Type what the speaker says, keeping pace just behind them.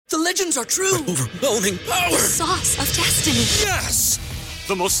The legends are true. Overwhelming power! Sauce of destiny. Yes!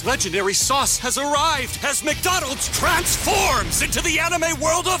 The most legendary sauce has arrived as McDonald's transforms into the anime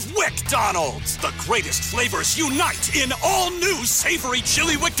world of WickDonald's. The greatest flavors unite in all new savory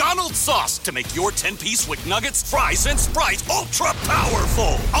chili McDonald's sauce to make your 10-piece Wick Nuggets, fries, and Sprite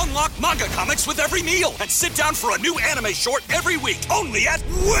ultra-powerful. Unlock manga comics with every meal and sit down for a new anime short every week only at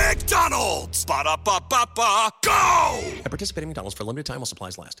WickDonald's. Ba-da-ba-ba-ba, go! At participating McDonald's for a limited time while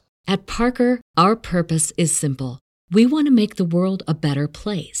supplies last. At Parker, our purpose is simple. We want to make the world a better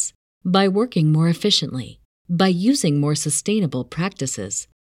place by working more efficiently, by using more sustainable practices,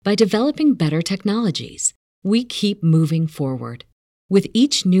 by developing better technologies. We keep moving forward. With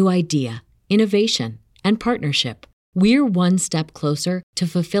each new idea, innovation, and partnership, we're one step closer to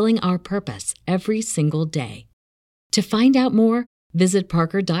fulfilling our purpose every single day. To find out more, visit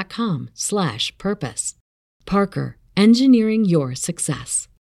parker.com/purpose. Parker, engineering your success.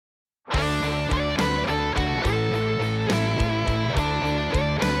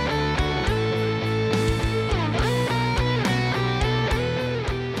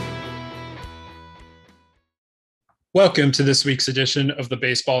 Welcome to this week's edition of the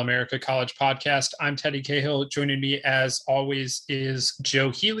Baseball America College Podcast. I'm Teddy Cahill. Joining me, as always, is Joe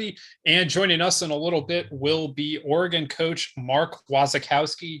Healy. And joining us in a little bit will be Oregon coach Mark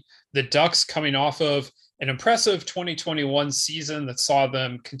Wasikowski. The Ducks coming off of an impressive 2021 season that saw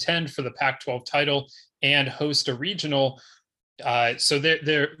them contend for the Pac-12 title and host a regional. So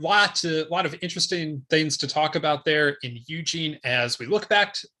there are a lot of interesting things to talk about there in Eugene as we look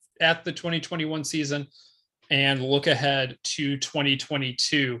back at the 2021 season and look ahead to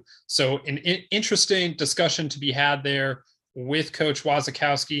 2022. So an interesting discussion to be had there with Coach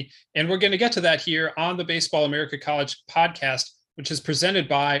Wasikowski. And we're going to get to that here on the Baseball America College Podcast, which is presented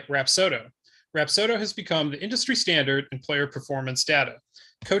by Rapsodo. Rapsodo has become the industry standard in player performance data.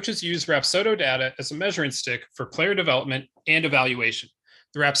 Coaches use Rapsodo data as a measuring stick for player development and evaluation.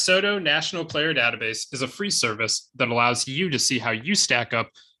 The Rapsodo National Player Database is a free service that allows you to see how you stack up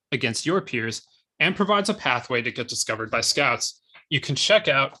against your peers and provides a pathway to get discovered by scouts. You can check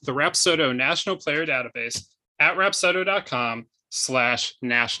out the Rapsodo National Player Database at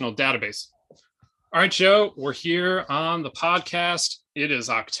rapsodo.com/national database. All right, Joe, we're here on the podcast. It is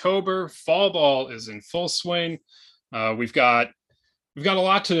October. Fall ball is in full swing. We've got a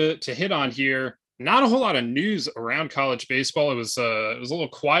lot to hit on here. Not a whole lot of news around college baseball. It was a little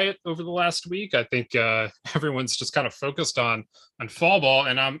quiet over the last week. I think everyone's just kind of focused on fall ball,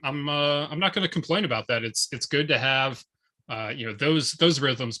 and I'm not going to complain about that. It's good to have those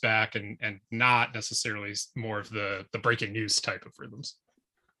rhythms back, and not necessarily more of the breaking news type of rhythms.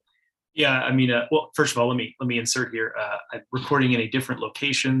 Yeah, I mean, well, first of all, let me insert here. I'm recording in a different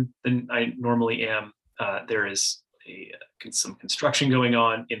location than I normally am. There is some construction going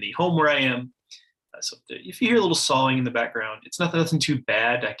on in the home where I am. So if you hear a little sawing in the background, it's nothing too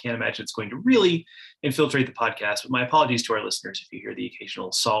bad. I can't imagine it's going to really infiltrate the podcast, but my apologies to our listeners if you hear the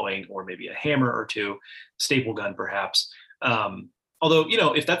occasional sawing or maybe a hammer or two, staple gun perhaps. Although,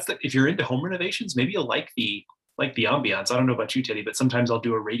 if you're into home renovations, maybe you'll like the ambiance. I don't know about you, Teddy, but sometimes I'll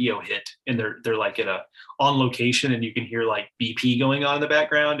do a radio hit and they're like on location and you can hear like BP going on in the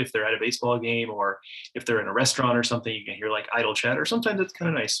background if they're at a baseball game, or if they're in a restaurant or something, you can hear like idle chatter. Sometimes it's kind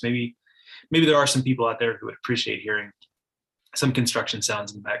of nice. Maybe there are some people out there who would appreciate hearing some construction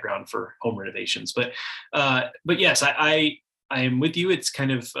sounds in the background for home renovations. But yes, I am with you. It's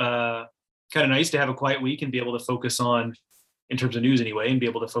kind of nice to have a quiet week and be able to focus on, in terms of news anyway, and be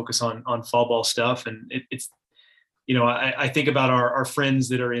able to focus on fall ball stuff. And it's I think about our friends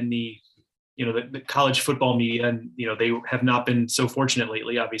that are in the college football media, and they have not been so fortunate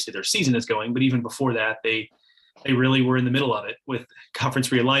lately. Obviously, their season is going, but even before that, they really were in the middle of it with conference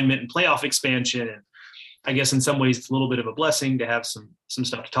realignment and playoff expansion. And I guess in some ways it's a little bit of a blessing to have some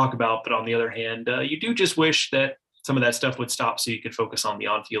stuff to talk about. But on the other hand, you do just wish that some of that stuff would stop so you could focus on the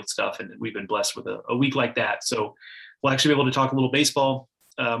on-field stuff. And we've been blessed with a week like that. So we'll actually be able to talk a little baseball,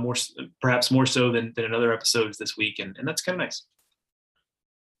 perhaps more so than in other episodes this week. And that's kind of nice.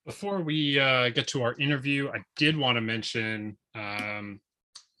 Before we get to our interview, I did want to mention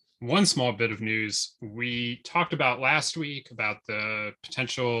one small bit of news. We talked about last week about the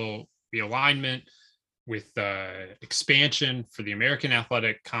potential realignment with expansion for the American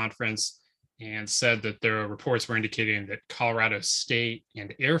Athletic Conference, and said that there are reports were indicating that Colorado State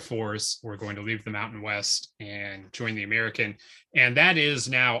and Air Force were going to leave the Mountain West and join the American. And that is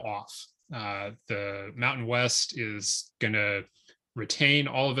now off. The Mountain West is going to retain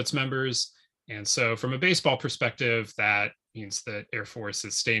all of its members. And so from a baseball perspective, that means that Air Force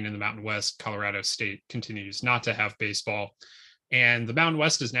is staying in the Mountain West. Colorado State continues not to have baseball. And the Mountain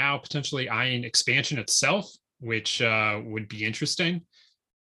West is now potentially eyeing expansion itself, which would be interesting.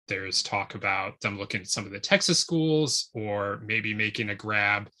 There's talk about them looking at some of the Texas schools, or maybe making a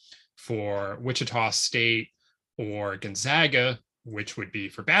grab for Wichita State or Gonzaga, which would be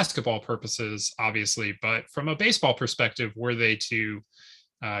for basketball purposes, obviously. But from a baseball perspective, were they to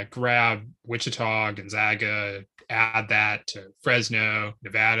grab Wichita, Gonzaga, add that to Fresno,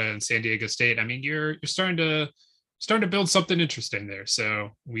 Nevada, and San Diego State, I mean, you're starting to build something interesting there.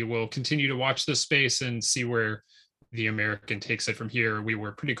 So we will continue to watch this space and see where the American takes it from here. We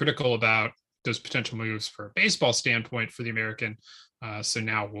were pretty critical about those potential moves for a baseball standpoint for the American. So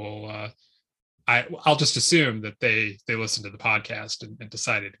now I'll just assume that they listened to the podcast and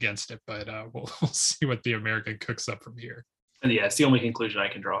decided against it, but we'll see what the American cooks up from here. And yeah, it's the only conclusion I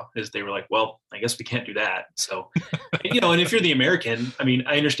can draw is they were like, well, I guess we can't do that. So, and if you're the American, I mean,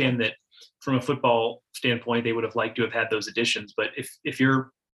 I understand that from a football standpoint, they would have liked to have had those additions. But if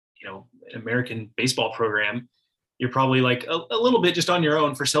you're, an American baseball program, you're probably like a little bit just on your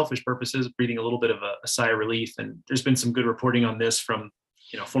own for selfish purposes, breathing a little bit of a sigh of relief. And there's been some good reporting on this from,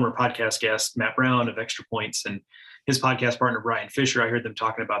 former podcast guest Matt Brown of Extra Points and his podcast partner, Brian Fisher. I heard them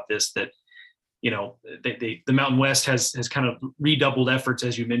talking about this, that, the Mountain West has kind of redoubled efforts,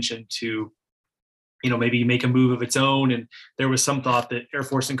 as you mentioned, to, maybe make a move of its own. And there was some thought that Air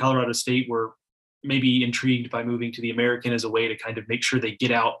Force and Colorado State were maybe intrigued by moving to the American as a way to kind of make sure they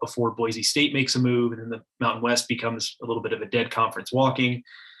get out before Boise State makes a move. And then the Mountain West becomes a little bit of a dead conference walking.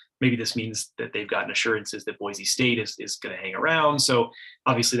 Maybe this means that they've gotten assurances that Boise State is going to hang around. So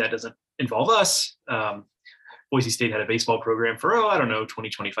obviously that doesn't involve us. Boise State had a baseball program for, 20,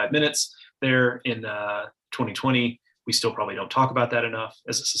 25 minutes there in 2020. We still probably don't talk about that enough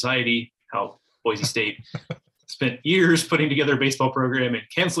as a society, how Boise State spent years putting together a baseball program and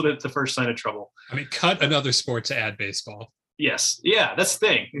canceled it at the first sign of trouble. I mean, cut another sport to add baseball. Yes. Yeah, that's the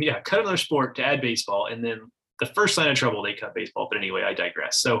thing. Yeah, cut another sport to add baseball. And then the first sign of trouble, they cut baseball. But anyway, I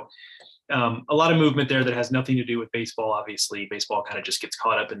digress. So a lot of movement there that has nothing to do with baseball. Obviously, baseball kind of just gets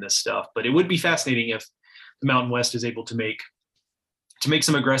caught up in this stuff. But it would be fascinating if the Mountain West is able to make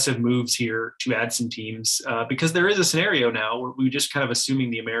some aggressive moves here to add some teams, because there is a scenario now where we're just kind of assuming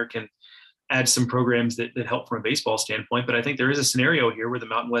the American adds some programs that help from a baseball standpoint. But I think there is a scenario here where the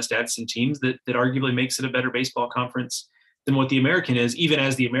Mountain West adds some teams that arguably makes it a better baseball conference than what the American is, even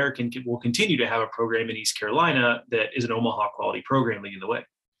as the American will continue to have a program in East Carolina that is an Omaha quality program leading the way.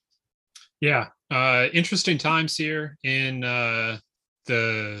 Yeah. Interesting times here in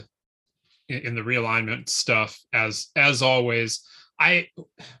the realignment stuff, as always.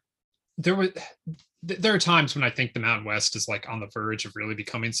 There are times when I think the Mountain West is like on the verge of really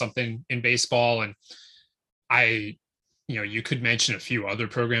becoming something in baseball. And you could mention a few other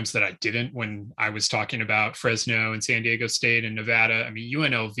programs that I didn't when I was talking about Fresno and San Diego State and Nevada. I mean,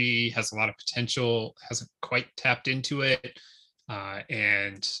 UNLV has a lot of potential, hasn't quite tapped into it.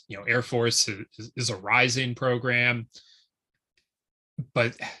 And Air Force is a rising program,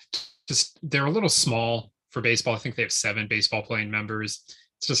 but just they're a little small for baseball. I think they have 7 baseball playing members.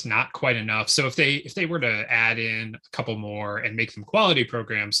 It's just not quite enough. So if they were to add in a couple more and make them quality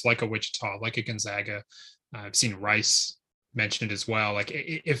programs like a Wichita, like a Gonzaga, I've seen Rice mentioned as well. Like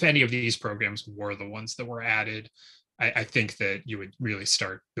if any of these programs were the ones that were added, I think that you would really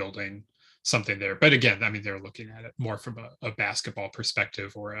start building something there. But again, I mean, they're looking at it more from a basketball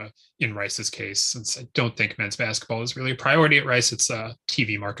perspective, or in Rice's case, since I don't think men's basketball is really a priority at Rice, it's a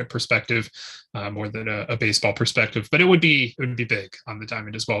TV market perspective more than a baseball perspective. But it would be big on the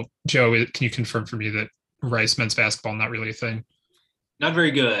diamond as well. Joe, can you confirm for me that Rice men's basketball not really a thing? Not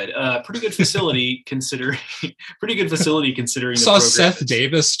very good. Pretty good facility considering. Pretty good facility considering. I saw Seth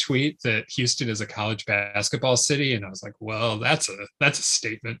Davis tweet that Houston is a college basketball city, and I was like, "Well, that's a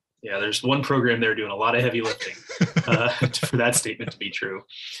statement." Yeah, there's one program there doing a lot of heavy lifting for that statement to be true.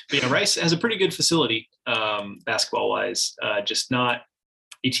 But yeah, Rice has a pretty good facility basketball-wise. Just not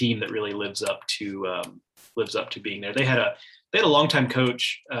a team that really lives up to being there. They had a longtime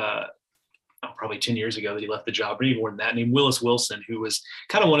coach. Probably 10 years ago that he left the job, or even more than that, named Willis Wilson, who was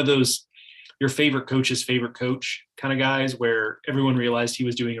kind of one of those your favorite coach's favorite coach kind of guys, where everyone realized he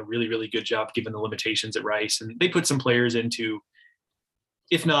was doing a really, really good job given the limitations at Rice. And they put some players into,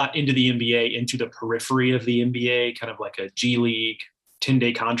 if not into the NBA, into the periphery of the NBA, kind of like a G League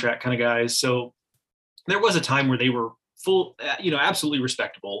 10-day contract kind of guys. So there was a time where they were full, absolutely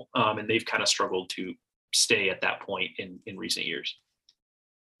respectable. And they've kind of struggled to stay at that point in recent years.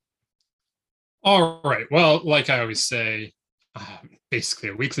 All right. Well, like I always say, basically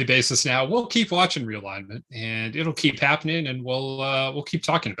a weekly basis now. We'll keep watching realignment, and it'll keep happening, and we'll keep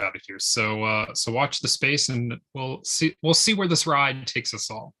talking about it here. So watch the space, and we'll see where this ride takes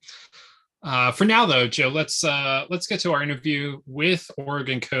us all. For now, though, Joe, let's get to our interview with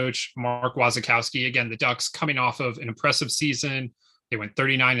Oregon coach Mark Wasikowski. Again, the Ducks coming off of an impressive season. They went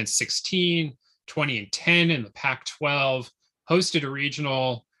 39-16, 20-10 in the Pac-12, hosted a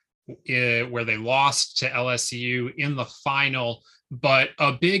regional where they lost to LSU in the final, but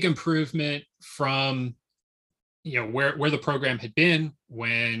a big improvement from where the program had been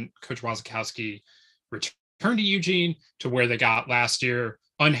when Coach Wasikowski returned to Eugene to where they got last year,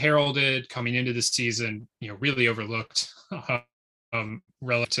 unheralded coming into the season, really overlooked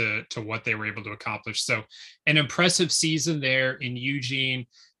relative to what they were able to accomplish. So an impressive season there in Eugene,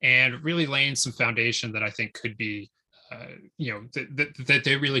 and really laying some foundation that I think could be, that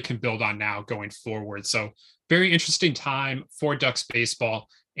they really can build on now going forward. So very interesting time for Ducks baseball.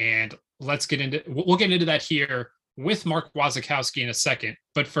 And we'll get into that here with Mark Wasikowski in a second.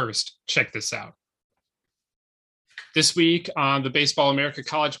 But first, check this out. This week on the Baseball America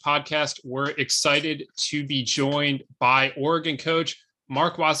College podcast, we're excited to be joined by Oregon coach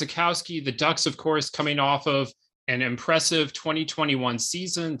Mark Wasikowski. The Ducks, of course, coming off of an impressive 2021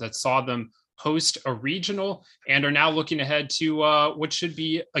 season that saw them host a regional and are now looking ahead to what should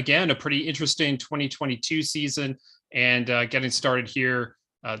be, again, a pretty interesting 2022 season and getting started here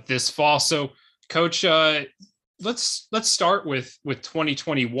this fall. So, Coach, let's start with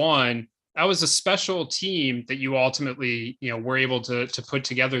 2021. That was a special team that you ultimately, were able to put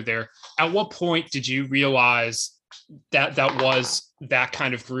together there. At what point did you realize that was that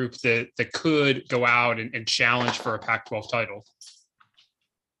kind of group that could go out and challenge for a Pac-12 title?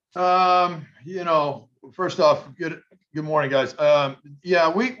 First off, good morning, guys.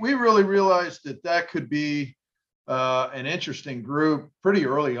 We really realized that could be an interesting group pretty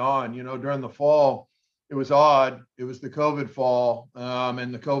early on. During the fall, it was odd. It was the COVID fall,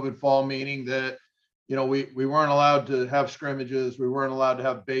 and the COVID fall meaning that, we weren't allowed to have scrimmages. We weren't allowed to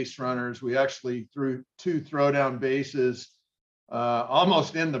have base runners. We actually threw 2 throwdown bases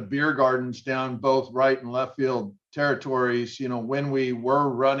almost in the beer gardens down both right and left field territories, when we were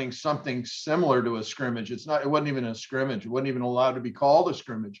running something similar to a scrimmage. It wasn't even a scrimmage. It wasn't even allowed to be called a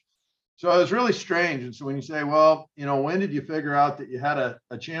scrimmage. So it was really strange. And so when you say, well, when did you figure out that you had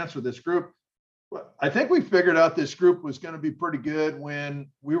a chance with this group? I think we figured out this group was going to be pretty good when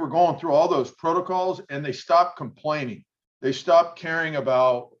we were going through all those protocols and they stopped complaining. They stopped caring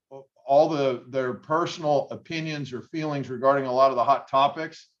about all their personal opinions or feelings regarding a lot of the hot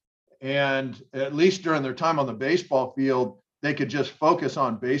topics. And at least during their time on the baseball field, they could just focus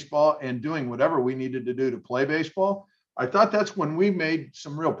on baseball and doing whatever we needed to do to play baseball. I thought that's when we made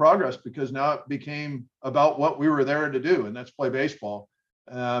some real progress, because now it became about what we were there to do, and that's play baseball.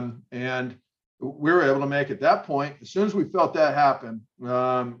 And we were able to make at that point, as soon as we felt that happen,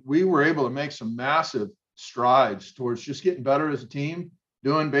 we were able to make some massive strides towards just getting better as a team,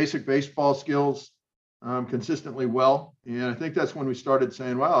 doing basic baseball skills consistently well. And I think that's when we started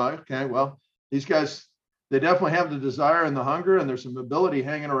saying, these guys, they definitely have the desire and the hunger, and there's some ability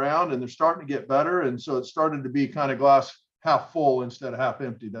hanging around, and they're starting to get better. And so it started to be kind of glass half full instead of half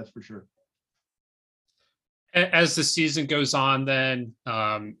empty, that's for sure. As the season goes on, then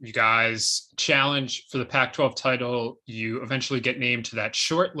you guys challenge for the Pac-12 title. You eventually get named to that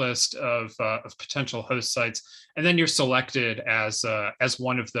short list of potential host sites, and then you're selected as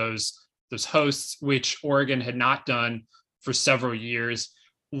one of those hosts, which Oregon had not done for several years.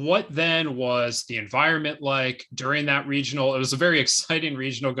 What then was the environment like during that regional? It was a very exciting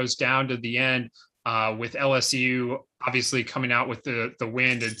regional, goes down to the end with LSU obviously coming out with the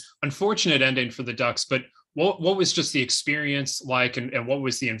win, and unfortunate ending for the Ducks. But what was just the experience like, and what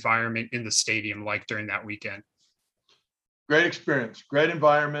was the environment in the stadium like during that weekend? Great experience, great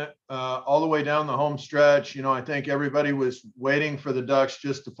environment, all the way down the home stretch. I think everybody was waiting for the Ducks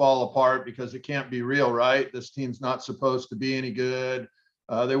just to fall apart, because it can't be real, right? This team's not supposed to be any good.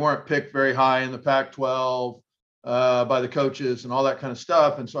 They weren't picked very high in the Pac-12 by the coaches and all that kind of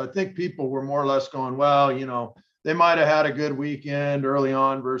stuff. And so I think people were more or less going, they might have had a good weekend early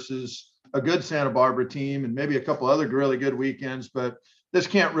on versus a good Santa Barbara team, and maybe a couple other really good weekends, but this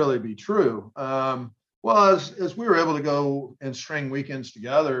can't really be true. As we were able to go and string weekends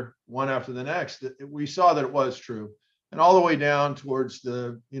together one after the next, we saw that it was true. And all the way down towards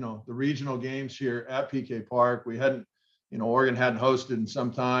the regional games here at PK Park, we hadn't, Oregon hadn't hosted in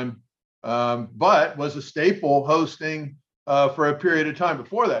some time, but was a staple hosting for a period of time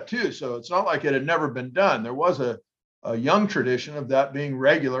before that too. So it's not like it had never been done. There was a young tradition of that being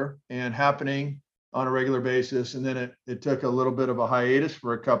regular and happening on a regular basis. And then it took a little bit of a hiatus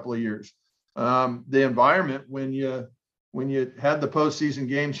for a couple of years. The environment when you had the postseason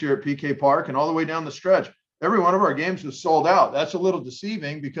games here at PK Park and all the way down the stretch, every one of our games was sold out. That's a little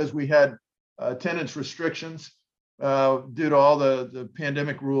deceiving because we had attendance restrictions due to all the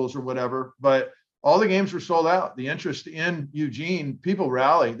pandemic rules or whatever, but all the games were sold out. The interest in Eugene, people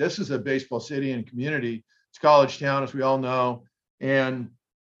rally. This is a baseball city and community. It's college town, as we all know, and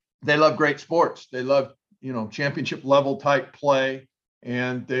they love great sports. They love, championship level type play,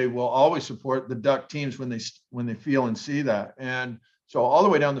 and they will always support the Duck teams when they feel and see that. And so all the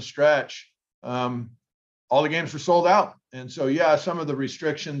way down the stretch, all the games were sold out. And so, yeah, some of the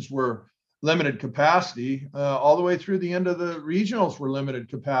restrictions were limited capacity, all the way through the end of the regionals were limited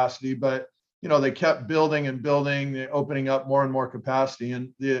capacity, but they kept building and building, opening up more and more capacity, and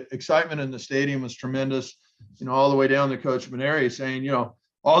the excitement in the stadium was tremendous, all the way down to Coach Maneri saying,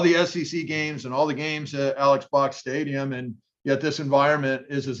 all the SEC games and all the games at Alex Box Stadium, and yet this environment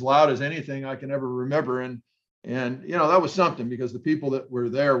is as loud as anything I can ever remember. And that was something, because the people that were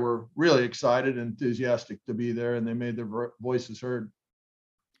there were really excited and enthusiastic to be there, and they made their voices heard.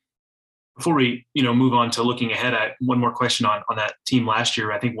 Before we, move on to looking ahead, one more question on that team last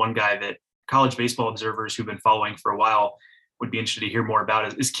year. I think one guy that college baseball observers who've been following for a while would be interested to hear more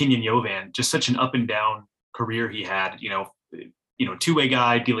about is Kenyon Yovan. Just such an up and down career he had, two-way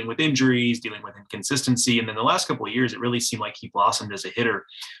guy, dealing with injuries, dealing with inconsistency. And then the last couple of years, it really seemed like he blossomed as a hitter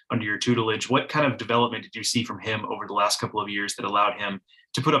under your tutelage. What kind of development did you see from him over the last couple of years that allowed him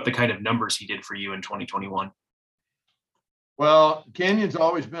to put up the kind of numbers he did for you in 2021? Well, Kenyon's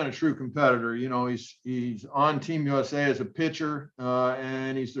always been a true competitor. He's on Team USA as a pitcher,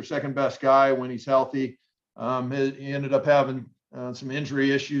 and he's their second best guy when he's healthy. He ended up having some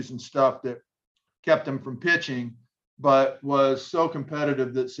injury issues and stuff that kept him from pitching, but was so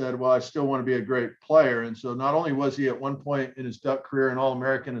competitive that said, well, I still want to be a great player. And so not only was he at one point in his Duck career an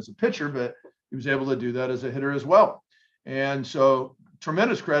All-American as a pitcher, but he was able to do that as a hitter as well. And so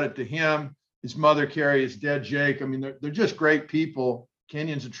tremendous credit to him. His mother, Carrie, his dad, Jake. I mean, they're just great people.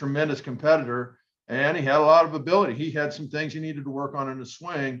 Kenyon's a tremendous competitor, and he had a lot of ability. He had some things he needed to work on in his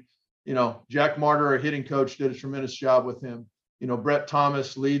swing. Jack Martyr, our hitting coach, did a tremendous job with him. Brett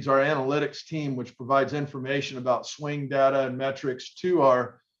Thomas leads our analytics team, which provides information about swing data and metrics to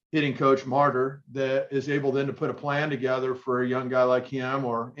our hitting coach, Martyr, that is able then to put a plan together for a young guy like him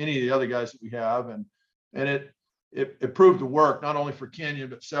or any of the other guys that we have. And it proved to work, not only for Kenyon,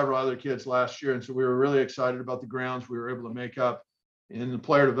 but several other kids last year. And so we were really excited about the grounds we were able to make up in the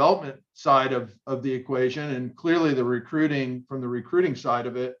player development side of the equation. And clearly from the recruiting side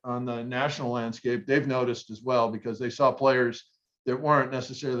of it on the national landscape, they've noticed as well, because they saw players that weren't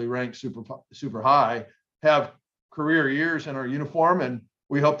necessarily ranked super high have career years in our uniform. And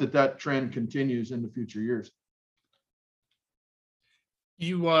we hope that trend continues into future years.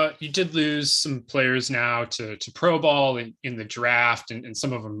 You did lose some players now to pro ball in the draft, and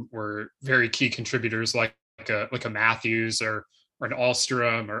some of them were very key contributors, like a Matthews or an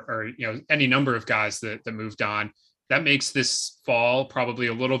Alstrom or any number of guys that moved on. That makes this fall probably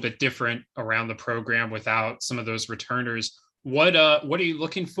a little bit different around the program without some of those returners. What are you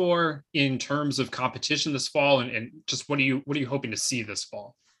looking for in terms of competition this fall, and just what are you hoping to see this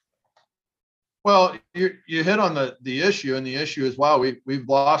fall? Well, you hit on the issue, and the issue is, wow, we've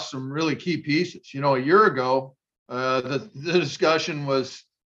lost some really key pieces. A year ago, the discussion was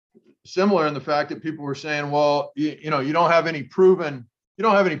similar in the fact that people were saying, well, you don't have any proven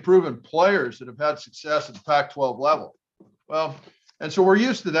players that have had success at the Pac-12 level. Well, and so we're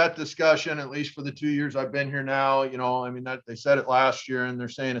used to that discussion, at least for the 2 years I've been here now. That they said it last year and they're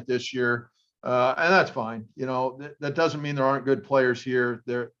saying it this year. And that's fine. That doesn't mean there aren't good players here.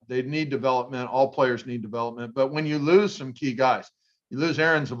 They need development. All players need development. But when you lose some key guys, you lose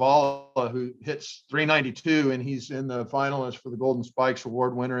Aaron Zavala, who hits 392, and he's in the finalist for the Golden Spikes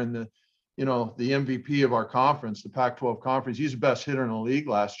Award winner and the MVP of our conference, the Pac-12 conference. He's the best hitter in the league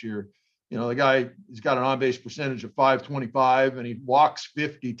last year. The guy, he's got an on-base percentage of .525, and he walks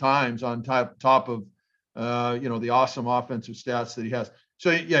 50 times on top of, the awesome offensive stats that he has. So,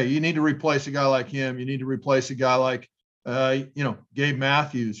 yeah, you need to replace a guy like him. You need to replace a guy like, Gabe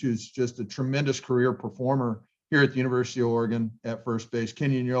Matthews, who's just a tremendous career performer here at the University of Oregon at first base.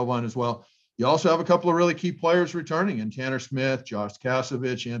 Kenyon Yovan as well. You also have a couple of really key players returning, and Tanner Smith, Josh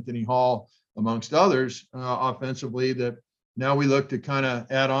Kasovich, Anthony Hall, amongst others, offensively, that now we look to kind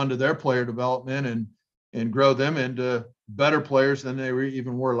of add on to their player development and grow them into better players than they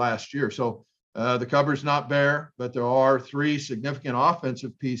even were last year. So, the cupboard's not bare, but there are three significant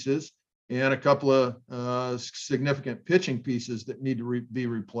offensive pieces and a couple of significant pitching pieces that need to be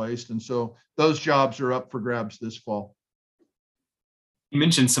replaced. And so those jobs are up for grabs this fall. You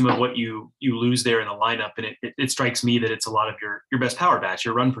mentioned some of what you lose there in the lineup, and it strikes me that it's a lot of your best power bats,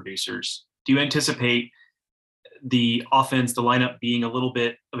 your run producers. Do you anticipate the offense, the lineup being a little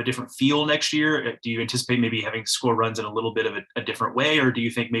bit of a different feel next year? Do you anticipate maybe having score runs in a little bit of a different way, or do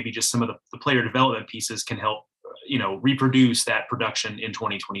you think maybe just some of the player development pieces can help, reproduce that production in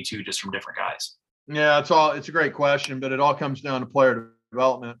 2022 just from different guys? Yeah, it's a great question, but it all comes down to player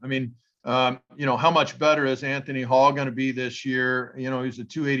development. I mean, how much better is Anthony Hall going to be this year? He was a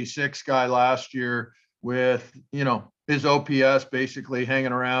 286 guy last year with, his OPS basically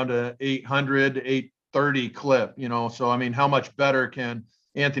hanging around a 800, 830 clip, So, I mean, how much better can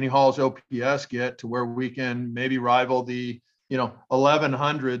Anthony Hall's OPS get to where we can maybe rival the,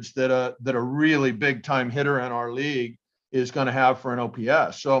 1100s that a really big time hitter in our league is going to have for an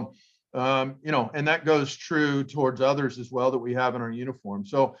OPS. So, and that goes true towards others as well that we have in our uniform.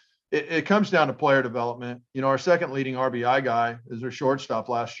 So, it comes down to player development. Our second leading RBI guy is our shortstop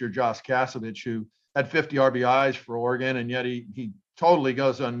last year, Josh Kasevich, who had 50 RBIs for Oregon, and yet he totally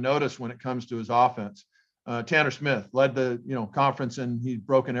goes unnoticed when it comes to his offense. Tanner Smith led the conference, and he's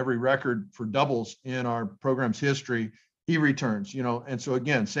broken every record for doubles in our program's history. He returns, and so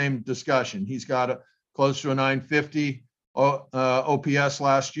again, same discussion. He's got close to a 950 OPS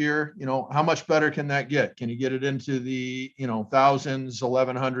last year. How much better can that get? Can you get it into the thousands,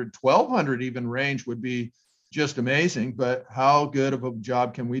 1100, 1200 even range would be just amazing. But how good of a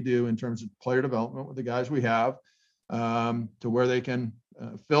job can we do in terms of player development with the guys we have, to where they can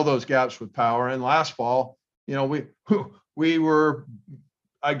fill those gaps with power? And last fall, we were,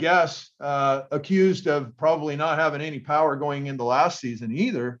 I guess, accused of probably not having any power going into last season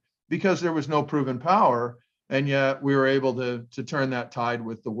either, because there was no proven power. And yet we were able to turn that tide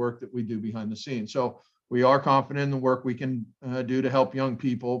with the work that we do behind the scenes. So we are confident in the work we can do to help young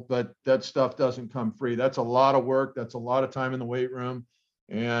people, but that stuff doesn't come free. That's a lot of work. That's a lot of time in the weight room.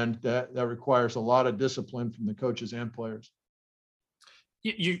 And that requires a lot of discipline from the coaches and players.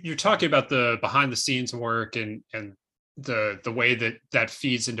 You're talking about the behind the scenes work and the way that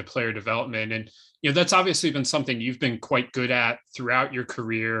feeds into player development. And, that's obviously been something you've been quite good at throughout your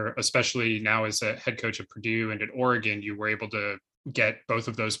career, especially now as a head coach at Purdue and at Oregon. You were able to get both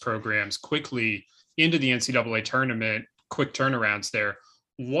of those programs quickly into the NCAA tournament, quick turnarounds there.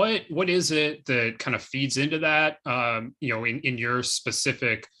 What is it that kind of feeds into that, in your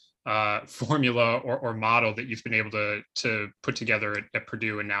specific formula or model that you've been able to put together at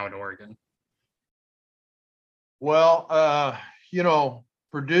Purdue and now at Oregon? Well,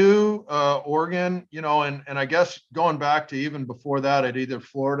 Purdue, Oregon, and I guess going back to even before that at either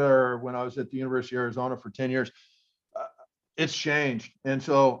Florida or when I was at the University of Arizona for 10 years, it's changed. And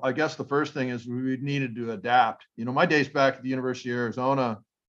so I guess the first thing is we needed to adapt. My days back at the University of Arizona,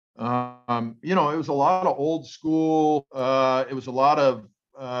 it was a lot of old school. It was a lot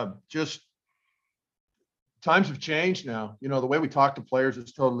of just times have changed now. The way we talk to players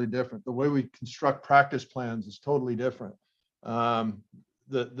is totally different. The way we construct practice plans is totally different.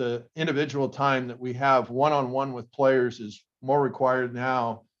 The individual time that we have one-on-one with players is more required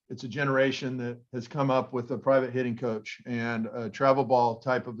now. It's a generation that has come up with a private hitting coach and a travel ball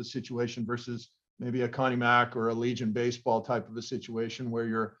type of a situation versus maybe a Connie Mack or a Legion baseball type of a situation where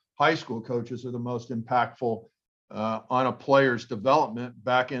your high school coaches are the most impactful on a player's development.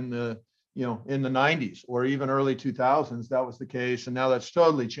 Back in the in the 90s or even early 2000s, that was the case. And now that's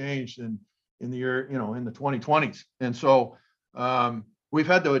totally changed in the year, in the 2020s. And so we've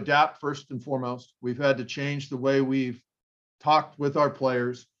had to adapt first and foremost. We've had to change the way we've talked with our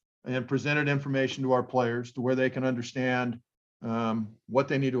players and presented information to our players to where they can understand what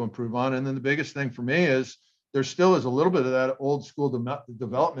they need to improve on. And then the biggest thing for me is there still is a little bit of that old school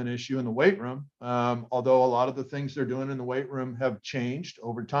development issue in the weight room. Although a lot of the things they're doing in the weight room have changed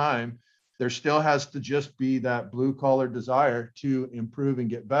over time, there still has to just be that blue collar desire to improve and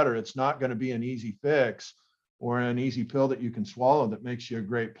get better. It's not going to be an easy fix or an easy pill that you can swallow that makes you a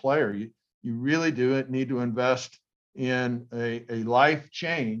great player. You really need to invest in a life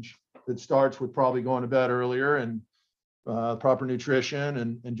change that starts with probably going to bed earlier and proper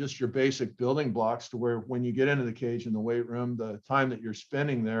nutrition and just your basic building blocks to where when you get into the cage in the weight room, the time that you're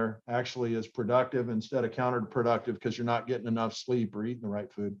spending there actually is productive instead of counterproductive because you're not getting enough sleep or eating the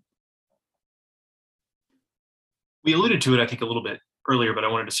right food. We alluded to it, I think, a little bit earlier, but I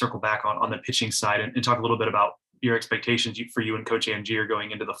wanted to circle back on the pitching side and talk a little bit about your expectations for you and Coach Angier going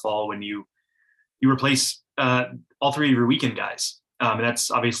into the fall when you replace all three of your weekend guys. And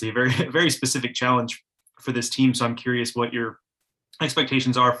that's obviously a very, very specific challenge for this team. So I'm curious what your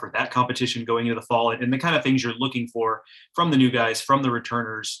expectations are for that competition going into the fall, and the kind of things you're looking for from the new guys, from the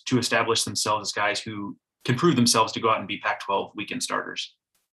returners, to establish themselves as guys who can prove themselves to go out and be Pac-12 weekend starters.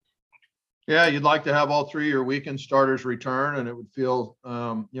 Yeah, you'd like to have all three of your weekend starters return, and it would feel,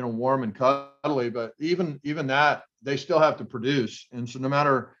 warm and cuddly. But even that, they still have to produce. And so no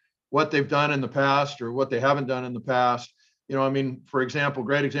matter what they've done in the past or what they haven't done in the past, for example,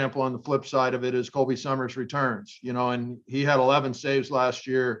 great example on the flip side of it is Colby Summers returns, and he had 11 saves last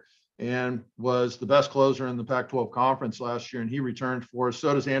year and was the best closer in the Pac-12 conference last year. And he returned for us.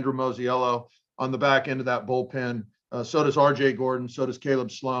 So does Andrew Mosiello on the back end of that bullpen. So does RJ Gordon. So does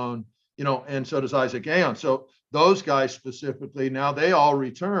Caleb Sloan, and so does Isaac Aon. So those guys specifically, now they all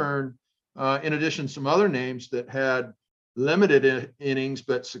return, in addition to some other names that had limited innings,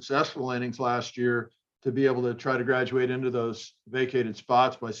 but successful innings last year, to be able to try to graduate into those vacated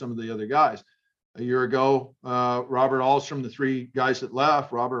spots by some of the other guys. A year ago, Robert Alstrom, the three guys that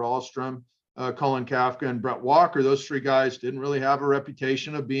left, Robert Alstrom, Colin Kafka, and Brett Walker, those three guys didn't really have a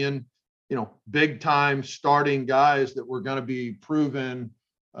reputation of being, big time starting guys that were going to be proven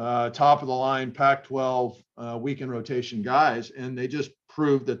top of the line Pac-12 weekend rotation guys. And they just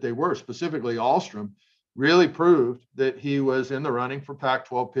proved that they were. Specifically, Alstrom really proved that he was in the running for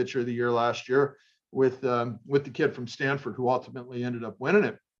Pac-12 pitcher of the year last year, with the kid from Stanford who ultimately ended up winning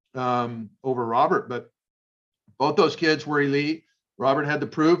it over Robert. But both those kids were elite. Robert had to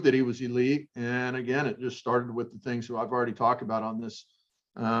prove that he was elite. And again, it just started with the things that I've already talked about on this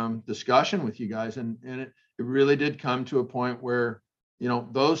discussion with you guys. And it really did come to a point where,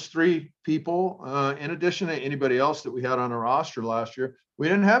 those three people, in addition to anybody else that we had on our roster last year, we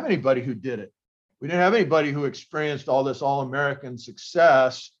didn't have anybody who did it. We didn't have anybody who experienced all this All-American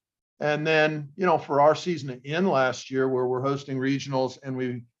success. And then, for our season to end last year, where we're hosting regionals and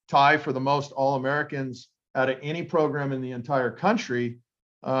we tie for the most All-Americans out of any program in the entire country,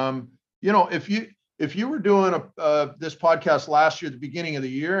 if you were doing this podcast last year at the beginning of the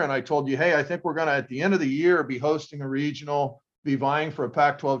year, and I told you, hey, I think we're going to, at the end of the year, be hosting a regional, be vying for a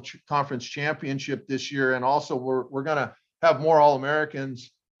Pac-12 conference championship this year, and also we're going to have more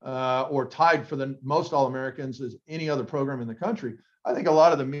All-Americans or tied for the most All-Americans as any other program in the country, I think a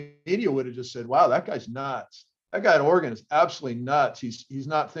lot of the media would have just said, wow, that guy's nuts. That guy at Oregon is absolutely nuts. He's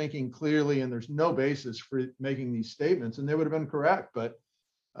not thinking clearly, and there's no basis for making these statements. And they would have been correct. But,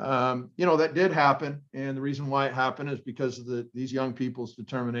 that did happen. And the reason why it happened is because of these young people's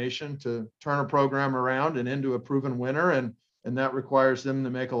determination to turn a program around and into a proven winner. And that requires them to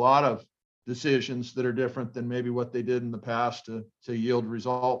make a lot of decisions that are different than maybe what they did in the past to yield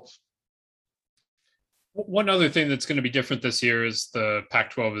results. One other thing that's going to be different this year is the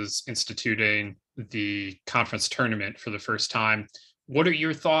Pac-12 is instituting the conference tournament for the first time. What are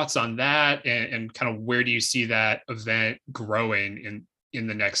your thoughts on that, and kind of where do you see that event growing in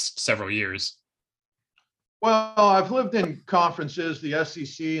the next several years? Well, I've lived in conferences, the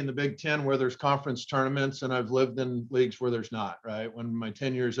SEC and the Big Ten, where there's conference tournaments, and I've lived in leagues where there's not, right? When my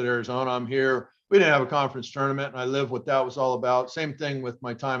 10 years at Arizona, I'm here. We didn't have a conference tournament, and I lived what that was all about. Same thing with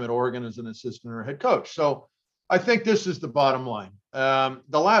my time at Oregon as an assistant or head coach. So I think this is the bottom line.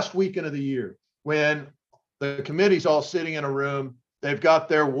 The last weekend of the year, when the committee's all sitting in a room, they've got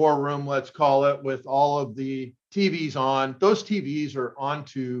their war room, let's call it, with all of the TVs on. Those TVs are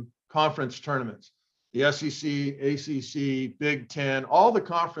onto conference tournaments. The SEC, ACC, Big Ten, all the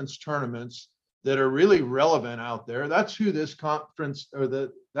conference tournaments that are really relevant out there. That's who this conference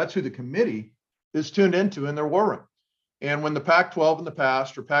that's who the committee is tuned into in their war room. And when the Pac-12 in the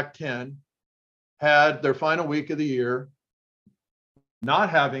past, or Pac-10, had their final week of the year not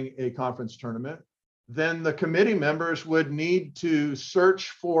having a conference tournament, then the committee members would need to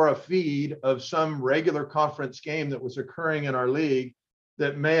search for a feed of some regular conference game that was occurring in our league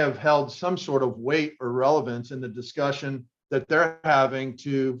that may have held some sort of weight or relevance in the discussion that they're having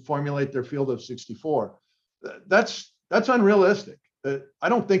to formulate their field of 64. That's unrealistic. I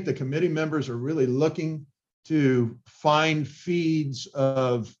don't think the committee members are really looking to find feeds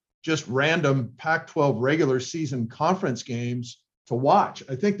of just random Pac-12 regular season conference games to watch.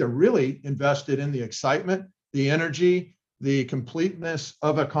 I think they're really invested in the excitement, the energy, the completeness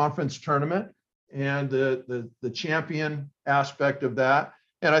of a conference tournament, and the champion aspect of that.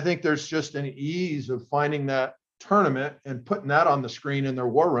 And I think there's just an ease of finding that tournament and putting that on the screen in their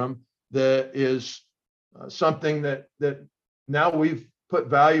war room that is something that now we've put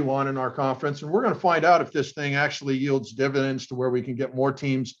value on in our conference. And we're going to find out if this thing actually yields dividends to where we can get more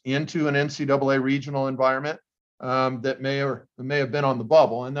teams into an NCAA regional environment that may have been on the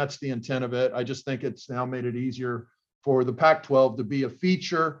bubble. And that's the intent of it. I just think it's now made it easier for the Pac-12 to be a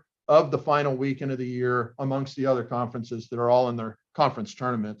feature of the final weekend of the year amongst the other conferences that are all in their conference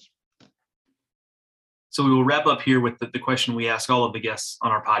tournaments. So we will wrap up here with the question we ask all of the guests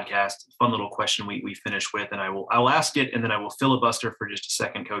on our podcast. Fun little question we finish with, and I'll ask it, and then I will filibuster for just a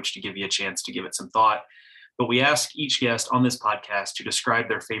second, Coach, to give you a chance to give it some thought. But we ask each guest on this podcast to describe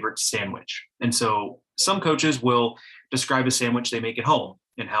their favorite sandwich. And so some coaches will describe a sandwich they make at home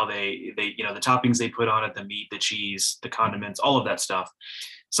and how they the toppings they put on it, the meat, the cheese, the condiments, all of that stuff.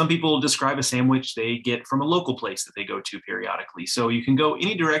 Some people describe a sandwich they get from a local place that they go to periodically. So you can go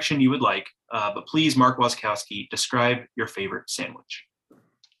any direction you would like, but please, Mark Wasikowski, describe your favorite sandwich.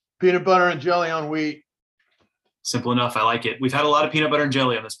 Peanut butter and jelly on wheat. Simple enough. I like it. We've had a lot of peanut butter and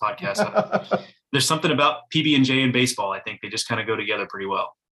jelly on this podcast. There's something about PB&J and baseball. I think they just kind of go together pretty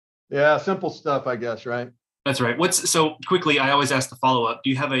well. Yeah, simple stuff, I guess, right? That's right. So quickly, I always ask the follow-up. Do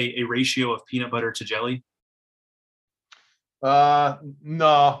you have a ratio of peanut butter to jelly?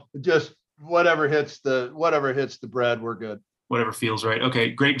 No, just whatever hits the bread, we're good. Whatever feels right. Okay.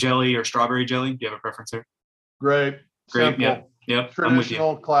 Grape jelly or strawberry jelly? Do you have a preference there? Grape. Simple. Yeah. Yep.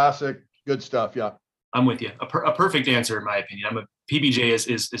 Traditional, classic, good stuff. Yeah. I'm with you. A perfect answer, in my opinion. PBJ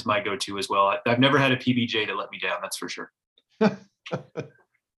is my go-to as well. I've never had a PBJ that let me down. That's for sure.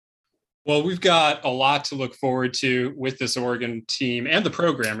 Well, we've got a lot to look forward to with this Oregon team and the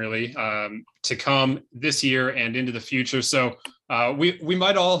program, really, to come this year and into the future. So we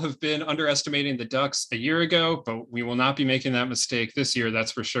might all have been underestimating the Ducks a year ago, but we will not be making that mistake this year.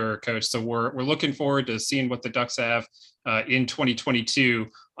 That's for sure, Coach. So we're looking forward to seeing what the Ducks have in 2022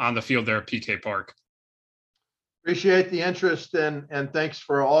 on the field there at PK Park. Appreciate the interest and thanks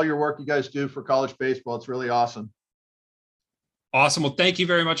for all your work you guys do for college baseball. It's really awesome. Awesome. Well, thank you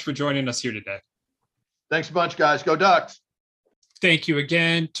very much for joining us here today. Thanks a bunch, guys. Go Ducks. Thank you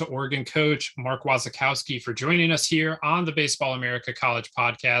again to Oregon coach Mark Wasikowski for joining us here on the Baseball America College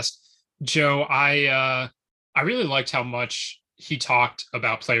podcast. Joe, I really liked how much he talked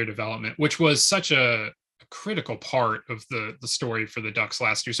about player development, which was such a critical part of the story for the Ducks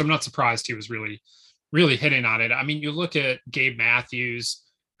last year. So I'm not surprised he was really hitting on it. I mean, you look at Gabe Matthews,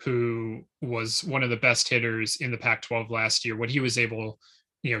 who was one of the best hitters in the Pac-12 last year, what he was able,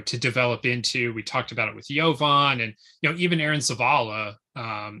 to develop into. We talked about it with Yovan and, even Aaron Zavala,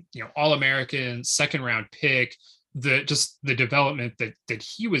 All-American, second round pick, the development that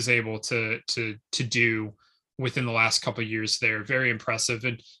he was able to do within the last couple of years there. Very impressive.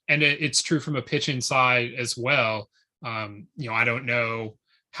 And it's true from a pitching side as well. I don't know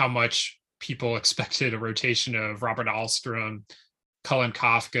how much people expected a rotation of Robert Alstrom, Cullen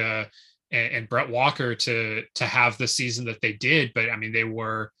Kafka, and Brett Walker to have the season that they did. But I mean, they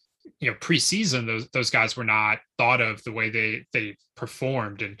were, preseason, those guys were not thought of the way they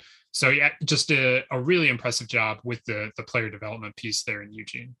performed. And so, yeah, just a really impressive job with the player development piece there in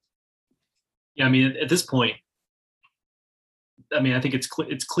Eugene. Yeah. I mean, at this point, I think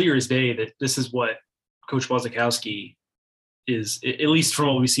it's clear as day that this is what Coach Wasikowski is, at least from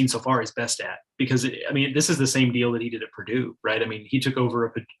what we've seen so far, is best at. Because, this is the same deal that he did at Purdue, right? I mean, he took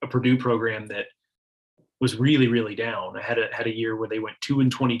over a Purdue program that was really, really down. I had a year where they went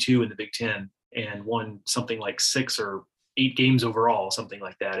 2-22 in the Big Ten and won something like 6 or 8 games overall, something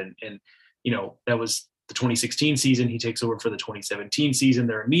like that. And that was the 2016 season. He takes over for the 2017 season.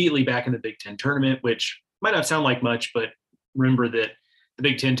 They're immediately back in the Big Ten tournament, which might not sound like much, but remember that the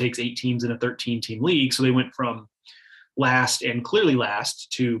Big Ten takes 8 teams in a 13-team league. So they went from last and clearly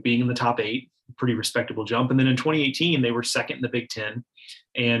last to being in the top 8, pretty respectable jump. And then in 2018, they were second in the Big Ten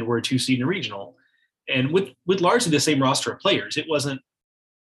and were a 2 seed in a regional. And with largely the same roster of players, it wasn't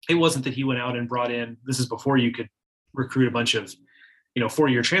that he went out and brought in, this is before you could recruit a bunch of,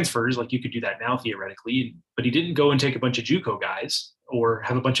 4-year transfers, like you could do that now theoretically, but he didn't go and take a bunch of JUCO guys or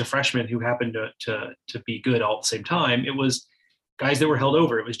have a bunch of freshmen who happened to be good all at the same time. It was guys that were held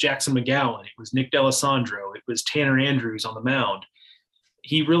over. It was Jackson McGowan. It was Nick D'Alessandro. It was Tanner Andrews on the mound.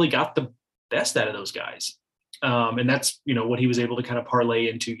 He really got the best out of those guys. And that's, what he was able to kind of parlay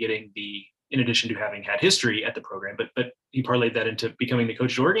into getting in addition to having had history at the program, but he parlayed that into becoming the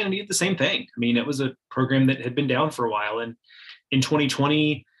coach at Oregon, and he did the same thing. I mean, it was a program that had been down for a while. And in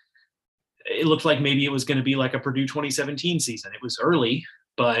 2020, it looked like maybe it was going to be like a Purdue 2017 season. It was early,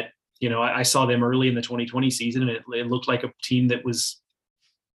 but I saw them early in the 2020 season, and it looked like a team that was,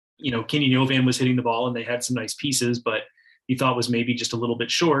 Kenny Novan was hitting the ball and they had some nice pieces, but he thought was maybe just a little bit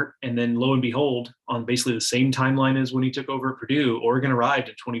short. And then lo and behold, on basically the same timeline as when he took over at Purdue, Oregon arrived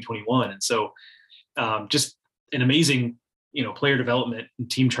in 2021. And so just an amazing, player development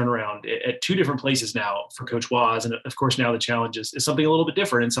and team turnaround at 2 different places now for Coach Waz. And of course, now the challenge is something a little bit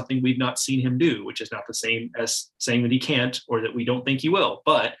different and something we've not seen him do, which is not the same as saying that he can't or that we don't think he will.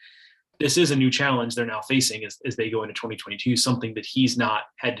 But this is a new challenge they're now facing as they go into 2022, something that he's not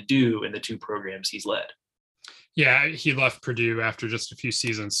had to do in the 2 programs he's led. Yeah, he left Purdue after just a few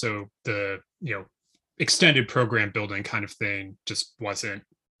seasons, so the extended program building kind of thing just wasn't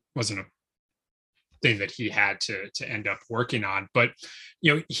a thing that he had to end up working on. But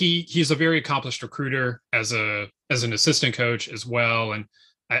he's a very accomplished recruiter as an assistant coach as well, and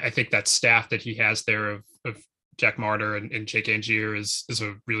I think that staff that he has there of Jack Martyr and Jake Angier is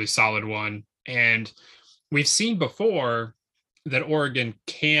a really solid one. And we've seen before that Oregon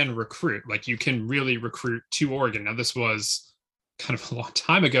can recruit. Like, you can really recruit to Oregon. Now, this was kind of a long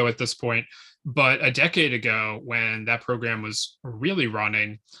time ago at this point, but a decade ago when that program was really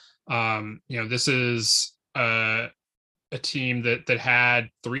running, this is a team that had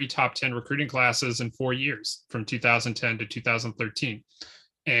 3 top 10 recruiting classes in 4 years from 2010 to 2013.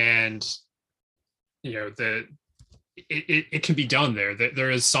 And, it can be done there. There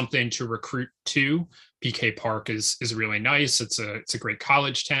is something to recruit to. PK Park is really nice. It's a great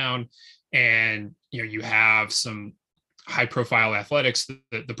college town, and you have some high profile athletics.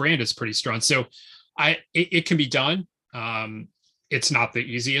 The brand is pretty strong, so it can be done. It's not the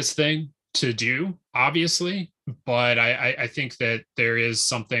easiest thing to do, obviously, but I think that there is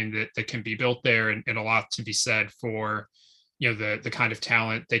something that can be built there, and a lot to be said for the kind of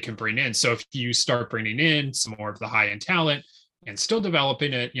talent they can bring in. So if you start bringing in some more of the high end talent and still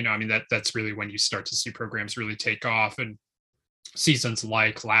developing it, that's really when you start to see programs really take off, and seasons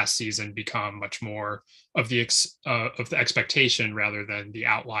like last season become much more of the expectation rather than the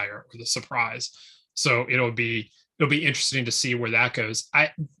outlier or the surprise. So it'll be interesting to see where that goes.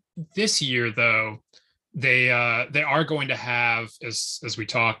 This year though, they are going to have, as we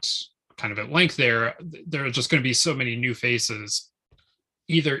talked kind of at length there are just going to be so many new faces,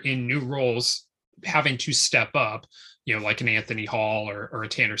 either in new roles having to step up, like an Anthony Hall or a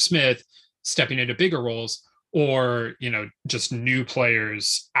Tanner Smith stepping into bigger roles, or just new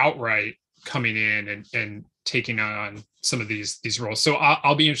players outright coming in and taking on some of these roles. So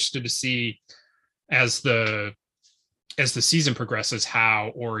I'll be interested to see as the season progresses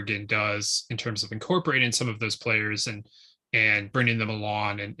how Oregon does in terms of incorporating some of those players and bringing them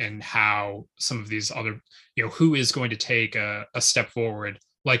along, and how some of these other, who is going to take a step forward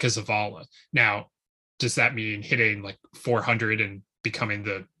like a Zavala. Now, does that mean hitting like 400 and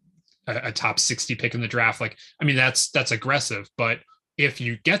becoming a top 60 pick in the draft? That's aggressive, but if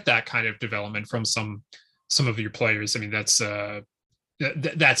you get that kind of development from some of your players, that's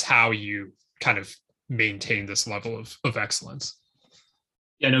how you kind of maintain this level of excellence.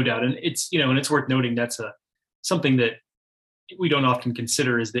 Yeah, no doubt. And it's, and it's worth noting that's something that we don't often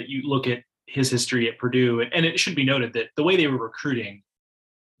consider, is that you look at his history at Purdue, and it should be noted that the way they were recruiting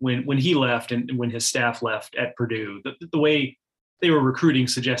when he left and when his staff left at Purdue, the way they were recruiting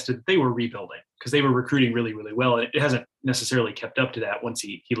suggested that they were rebuilding, because they were recruiting really, really well. And it hasn't necessarily kept up to that. Once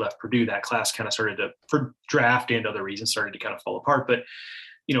he left Purdue, that class kind of started to, for draft and other reasons, started to kind of fall apart. But,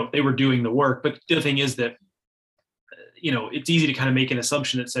 they were doing the work. But the other thing is that, it's easy to kind of make an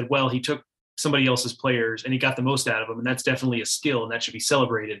assumption that said, well, he took somebody else's players and he got the most out of them. And that's definitely a skill and that should be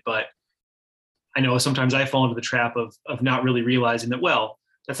celebrated. But I know sometimes I fall into the trap of not really realizing that, well,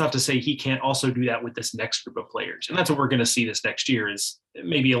 that's not to say he can't also do that with this next group of players. And that's what we're going to see this next year, is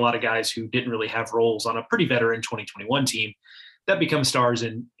maybe a lot of guys who didn't really have roles on a pretty veteran 2021 team that become stars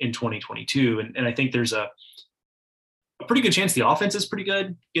in 2022. And I think there's a pretty good chance the offense is pretty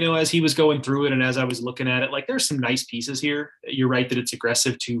good, as he was going through it. And as I was looking at it, like, there's some nice pieces here. You're right that it's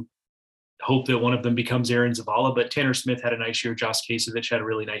aggressive to hope that one of them becomes Aaron Zavala, but Tanner Smith had a nice year. Josh Kasevich had a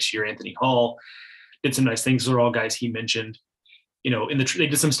really nice year. Anthony Hall did some nice things. Those are all guys he mentioned. They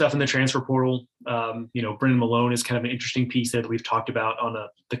did some stuff in the transfer portal. Brendan Malone is kind of an interesting piece there that we've talked about on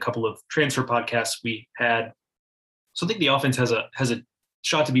the couple of transfer podcasts we had. So I think the offense has a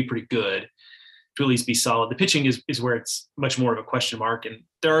shot to be pretty good, to at least be solid. The pitching is where it's much more of a question mark. And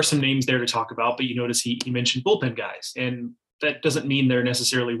there are some names there to talk about, but you notice he mentioned bullpen guys. And that doesn't mean there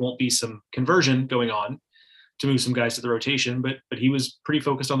necessarily won't be some conversion going on to move some guys to the rotation, but he was pretty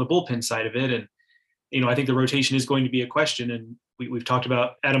focused on the bullpen side of it. And, I think the rotation is going to be a question. And we've talked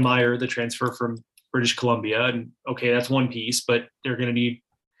about Adam Meyer, the transfer from British Columbia, and okay, that's one piece, but they're going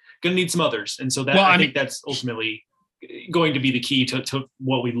to need some others. And so I think that's ultimately going to be the key to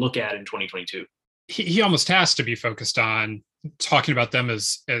what we look at in 2022. He almost has to be focused on talking about them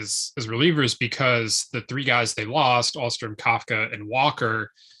as relievers, because the 3 guys they lost, Alstrom, Kafka, and Walker,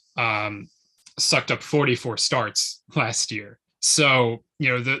 sucked up 44 starts last year. So,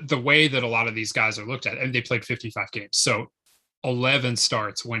 the way that a lot of these guys are looked at, and they played 55 games. So 11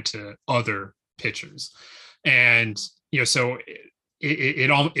 starts went to other pitchers. And, so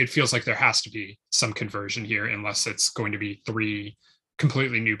it feels like there has to be some conversion here, unless it's going to be 3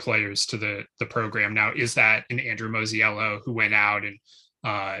 completely new players to the program. Now, is that an Andrew Mosiello who went out and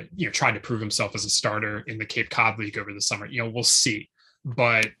tried to prove himself as a starter in the Cape Cod League over the summer? We'll see.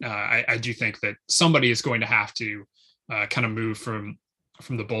 But I do think that somebody is going to have to kind of move from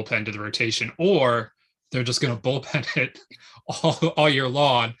the bullpen to the rotation, or they're just going to bullpen it all year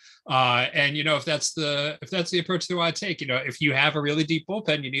long. And if that's the approach they want to take, if you have a really deep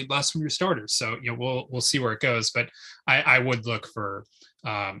bullpen, you need less from your starters. So we'll see where it goes. But I would look for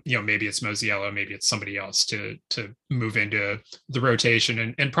maybe it's Mosiello, maybe it's somebody else to move into the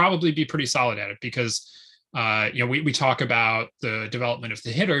rotation and probably be pretty solid at it, because we talk about the development of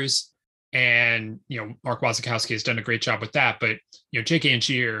the hitters, and Mark Wasikowski has done a great job with that. But Jake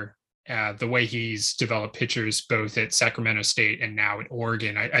Angier, the way he's developed pitchers both at Sacramento State and now at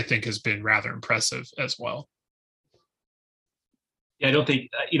Oregon, I think has been rather impressive as well. Yeah, I don't think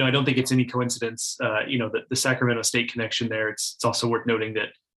it's any coincidence, the Sacramento State connection there. It's also worth noting that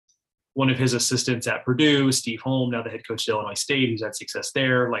one of his assistants at Purdue, Steve Holm, now the head coach at Illinois State, who's had success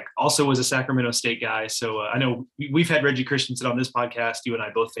there, also was a Sacramento State guy. So I know we've had Reggie Christensen on this podcast. You and I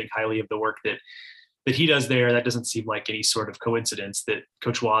both think highly of the work that he does there. That doesn't seem like any sort of coincidence that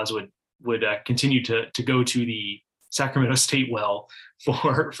Coach Waz would continue to go to the Sacramento State well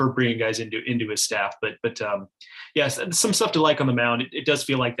for bringing guys into his staff. But yes, some stuff to like on the mound. It does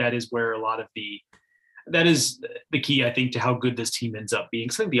feel like that is where that is the key, I think, to how good this team ends up being.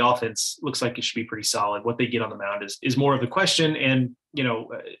 So I think the offense looks like it should be pretty solid. What they get on the mound is more of the question. And,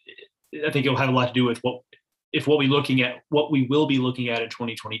 I think it'll have a lot to do with what we will be looking at in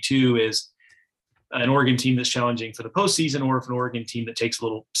 2022 is an Oregon team that's challenging for the postseason, or if an Oregon team that takes a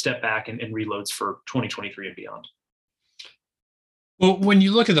little step back and reloads for 2023 and beyond. Well, when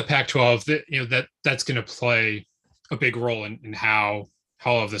you look at the Pac-12, that's going to play a big role in how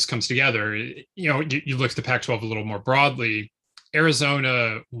all of this comes together. You look at the Pac-12 a little more broadly.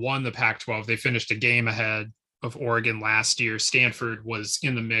 Arizona won the Pac-12. They finished a game ahead of Oregon last year. Stanford was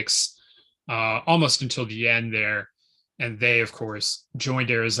in the mix almost until the end there. And they, of course,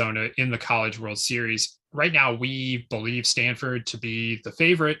 joined Arizona in the College World Series. Right now, we believe Stanford to be the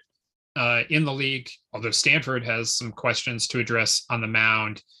favorite in the league, although Stanford has some questions to address on the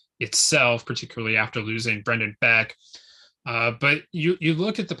mound itself, particularly after losing Brendan Beck. But you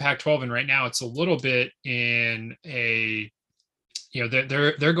look at the Pac-12, and right now it's a little bit in a,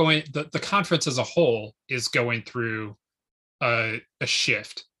 they're going, the conference as a whole is going through a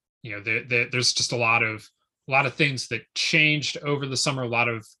shift. There's just a lot of things that changed over the summer, a lot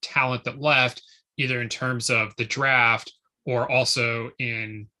of talent that left, either in terms of the draft or also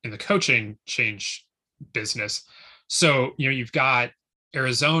in the coaching change business. So, you've got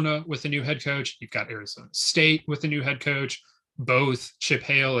Arizona with a new head coach, you've got Arizona State with a new head coach, both Chip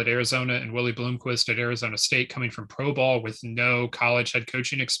Hale at Arizona and Willie Bloomquist at Arizona State coming from pro ball with no college head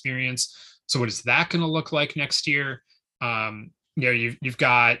coaching experience. So what is that going to look like next year? You've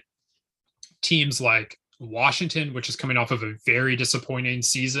got teams like Washington, which is coming off of a very disappointing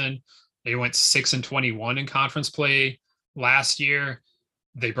season. They went 6-21 in conference play last year.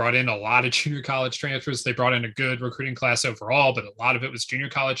 They brought in a lot of junior college transfers. They brought in a good recruiting class overall, but a lot of it was junior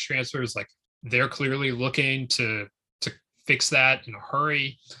college transfers. They're clearly looking to fix that in a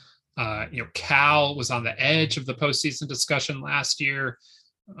hurry. Cal was on the edge of the postseason discussion last year.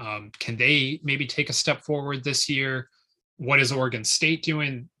 Can they maybe take a step forward this year? What is Oregon State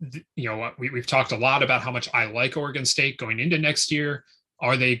doing? We've talked a lot about how much I like Oregon State going into next year.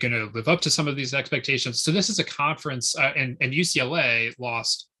 Are they going to live up to some of these expectations? So this is a conference, and UCLA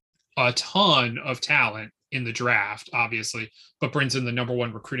lost a ton of talent in the draft, obviously, but brings in the number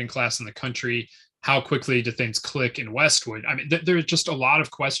 1 recruiting class in the country. How quickly do things click in Westwood? I mean, there are just a lot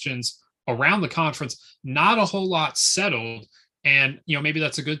of questions around the conference, not a whole lot settled. And, maybe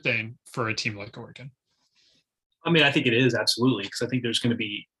that's a good thing for a team like Oregon. I mean, I think it is, absolutely, because I think there's going to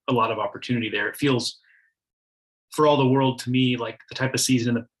be a lot of opportunity there. It feels, for all the world, to me, like the type of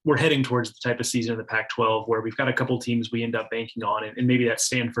season we're heading towards the type of season in the Pac-12 where we've got a couple teams we end up banking on, and maybe that's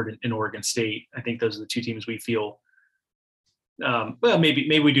Stanford and Oregon State. I think those are the 2 teams we feel. Well,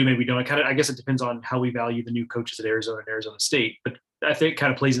 maybe we do, maybe we don't. I guess it depends on how we value the new coaches at Arizona and Arizona State. But I think it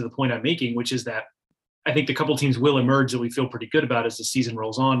kind of plays to the point I'm making, which is that I think the couple teams will emerge that we feel pretty good about as the season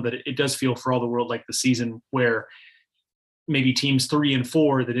rolls on. But it does feel, for all the world, like the season where maybe teams 3 and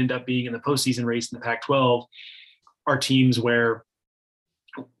 4 that end up being in the postseason race in the Pac-12 are teams where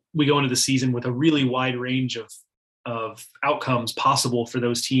we go into the season with a really wide range of outcomes possible for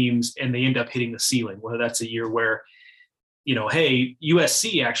those teams, and they end up hitting the ceiling, whether that's a year where hey,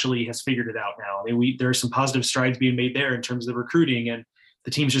 USC actually has figured it out now. I mean, there are some positive strides being made there in terms of recruiting, and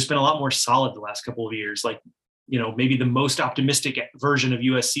the team's just been a lot more solid the last couple of years. Like, maybe the most optimistic version of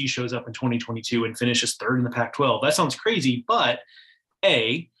USC shows up in 2022 and finishes third in the Pac-12. That sounds crazy, but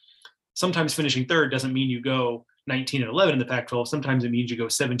sometimes finishing third doesn't mean you go 19-11 in the Pac-12. Sometimes it means you go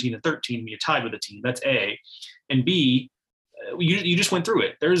 17-13 and you're tied with a team. That's A. And B, you just went through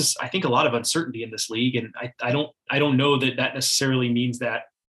it. There's, I think, a lot of uncertainty in this league, and I don't know that necessarily means that.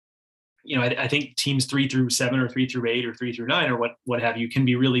 I think teams 3-7 or 3-8 or 3-9 or what have you can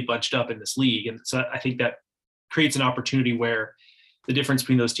be really bunched up in this league, and so I think that creates an opportunity where the difference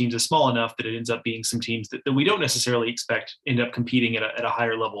between those teams is small enough that it ends up being some teams that we don't necessarily expect end up competing at a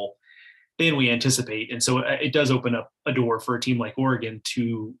higher level than we anticipate. And so it does open up a door for a team like Oregon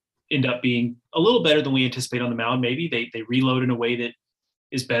to end up being a little better than we anticipate on the mound. Maybe they reload in a way that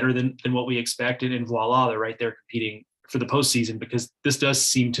is better than what we expected, and voila, they're right there competing for the postseason, because this does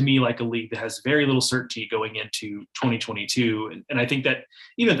seem to me like a league that has very little certainty going into 2022. And I think that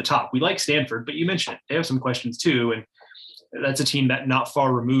even at the top, we like Stanford, but you mentioned it, they have some questions too. And that's a team that not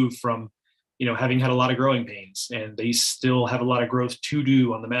far removed from, having had a lot of growing pains, and they still have a lot of growth to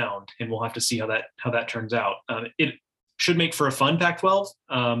do on the mound. And we'll have to see how that turns out. It should make for a fun Pac-12.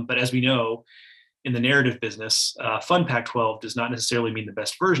 But as we know, in the narrative business, fun Pac-12 does not necessarily mean the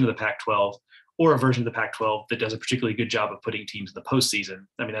best version of the Pac-12, or a version of the Pac-12 that does a particularly good job of putting teams in the postseason.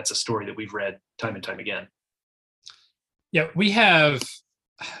 I mean, that's a story that we've read time and time again. Yeah, we're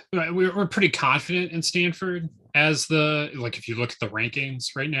pretty confident in Stanford as if you look at the rankings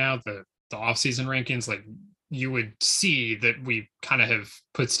right now, the offseason rankings, like you would see that we kind of have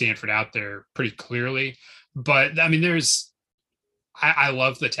put Stanford out there pretty clearly. But I mean, I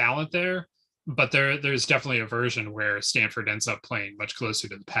love the talent there, but there's definitely a version where Stanford ends up playing much closer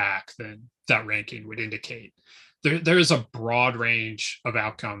to the pack than that ranking would indicate. There is a broad range of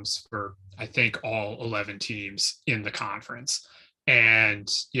outcomes for, I think, all 11 teams in the conference.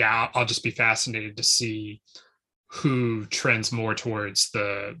 And yeah, I'll just be fascinated to see who trends more towards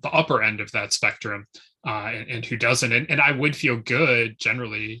the upper end of that spectrum and who doesn't. And I would feel good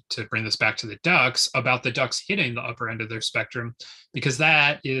generally, to bring this back to the Ducks, about the Ducks hitting the upper end of their spectrum, because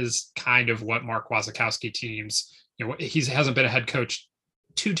that is kind of what Mark Wasikowski teams, he hasn't been a head coach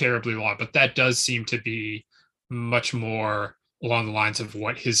too terribly long, but that does seem to be much more along the lines of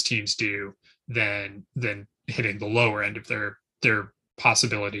what his teams do than hitting the lower end of their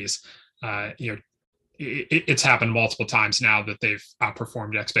possibilities. It's happened multiple times now that they've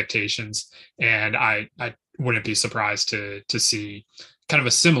outperformed expectations, and I wouldn't be surprised to see kind of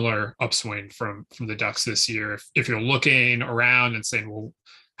a similar upswing from the Ducks this year. If you're looking around and saying, well,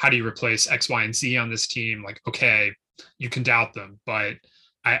 how do you replace X, Y, and Z on this team? Like, okay, you can doubt them, but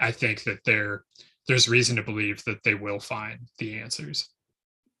I think that there's reason to believe that they will find the answers.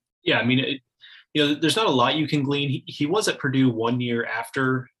 Yeah, I mean, there's not a lot you can glean. He was at Purdue 1 year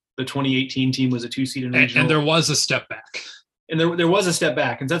after the 2018 team was a 2-seed in regional. And there was a step back. And there was a step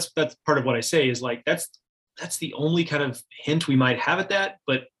back. And that's part of what I say is, like, that's the only kind of hint we might have at that.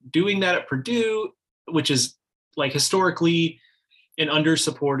 But doing that at Purdue, which is like historically an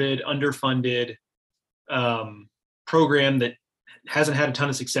undersupported, underfunded program that hasn't had a ton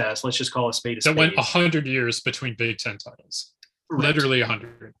of success. Let's just call a spade a spade. That went 100 years between Big Ten titles. Right. Literally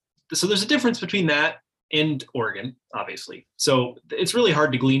 100. So there's a difference between that and Oregon, obviously. So it's really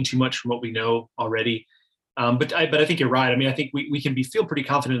hard to glean too much from what we know already. But I think you're right. I mean, I think we can feel pretty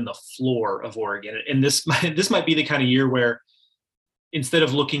confident in the floor of Oregon. And this might be the kind of year where, instead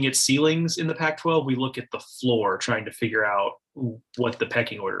of looking at ceilings in the Pac-12, we look at the floor, trying to figure out what the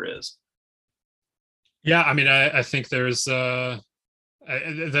pecking order is. Yeah, I mean, I think there's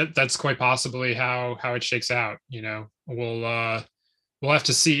that's quite possibly how it shakes out. We'll have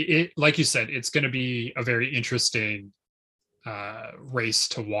to see it. Like you said, it's going to be a very interesting race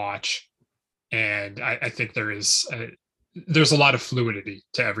to watch, and I think there's a lot of fluidity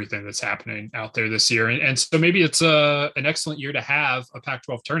to everything that's happening out there this year, and so maybe it's an excellent year to have a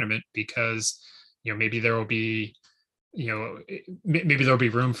Pac-12 tournament, because maybe there will be maybe there'll be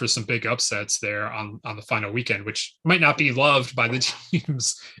room for some big upsets there on the final weekend, which might not be loved by the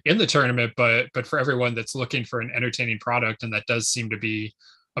teams in the tournament, but for everyone that's looking for an entertaining product. And that does seem to be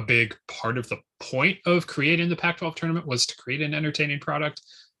a big part of the point of creating the Pac-12 tournament, was to create an entertaining product.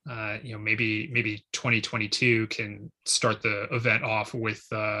 Maybe 2022 can start the event off with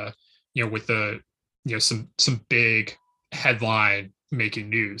some big headline making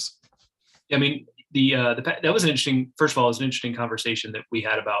news. I mean, that was an interesting. First of all, it was an interesting conversation that we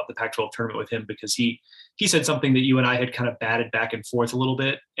had about the Pac-12 tournament with him, because he said something that you and I had kind of batted back and forth a little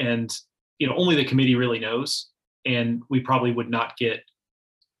bit, and only the committee really knows. and we probably would not get,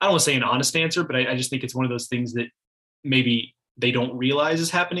 I don't want to say an honest answer, but I just think it's one of those things that maybe they don't realize is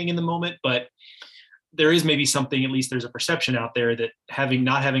happening in the moment. But there is maybe something, at least there's a perception out there that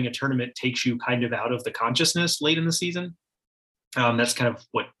not having a tournament takes you kind of out of the consciousness late in the season. That's kind of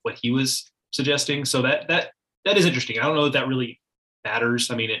what he was suggesting. So that is interesting. I don't know if that really matters.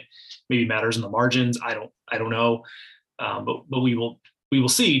 I mean, it maybe matters in the margins. I don't know. But we will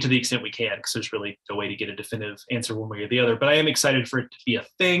see to the extent we can, because there's really no way to get a definitive answer one way or the other. But I am excited for it to be a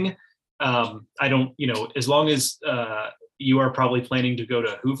thing. I don't, as long as you are probably planning to go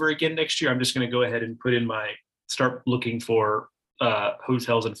to Hoover again next year, I'm just going to go ahead and start looking for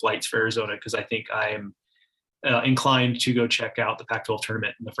hotels and flights for Arizona, because I think I am inclined to go check out the Pac-12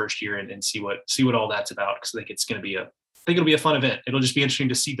 tournament in the first year and see what all that's about, because I think it's going to be it'll be a fun event. It'll just be interesting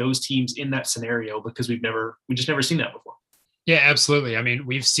to see those teams in that scenario, because we just never seen that before. Yeah, absolutely. I mean,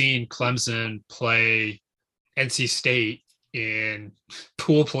 we've seen Clemson play NC State in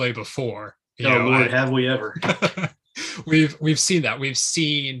pool play before. Lord, have we ever? We've seen that. We've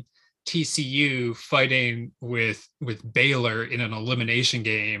seen TCU fighting with Baylor in an elimination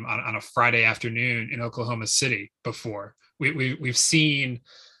game on a Friday afternoon in Oklahoma City before. We've seen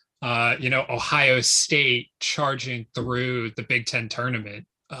Ohio State charging through the Big Ten tournament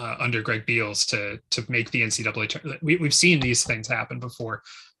under Greg Beals to make the NCAA tournament. We've seen these things happen before.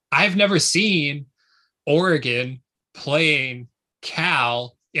 I've never seen Oregon playing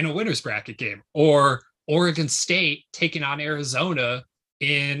Cal in a winner's bracket game, or Oregon State taking on Arizona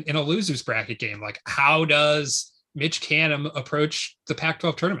in a loser's bracket game. Like, how does Mitch Canham approach the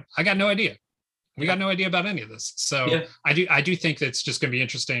Pac-12 tournament? I got no idea. We got no idea about any of this. So yeah. I do think that's just going to be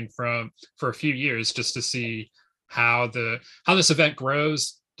interesting for a few years, just to see how this event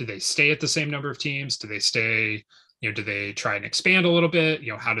grows. Do they stay at the same number of teams? Do they stay, do they try and expand a little bit?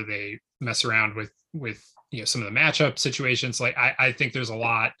 How do they mess around with some of the matchup situations? Like, I think there's a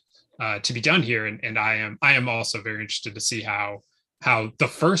lot to be done here. And I am also very interested to see how the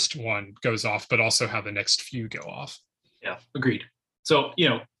first one goes off, but also how the next few go off. Yeah, agreed. So,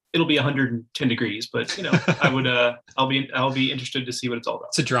 it'll be 110 degrees, but I'll be interested to see what it's all about.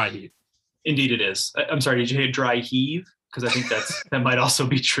 It's a dry heat. Indeed it is. I'm sorry, did you hear dry heave? Because I think that might also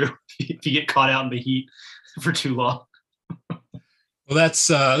be true if you get caught out in the heat for too long. Well, that's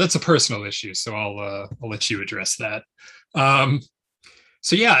a personal issue, so I'll let you address that.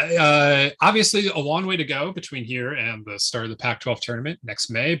 So yeah, obviously a long way to go between here and the start of the Pac-12 tournament next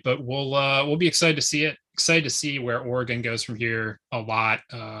May, but we'll be excited to see it. Excited to see where Oregon goes from here. A lot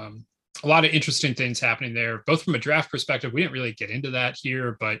of interesting things happening there, both from a draft perspective. We didn't really get into that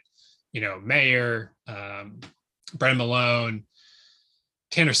here, but Mayer, Brennan Malone,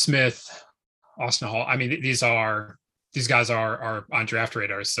 Tanner Smith, Austin Hall. I mean, these guys are on draft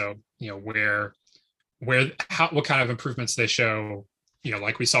radars. So what kind of improvements they show.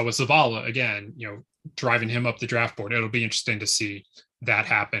 Like we saw with Zavala again, driving him up the draft board. It'll be interesting to see that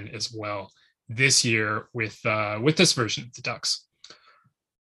happen as well this year with this version of the Ducks.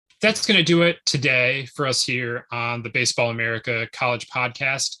 That's going to do it today for us here on the Baseball America College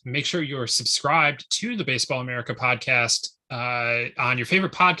Podcast. Make sure you're subscribed to the Baseball America Podcast on your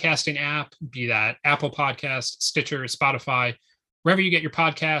favorite podcasting app, be that Apple Podcast, Stitcher, Spotify, wherever you get your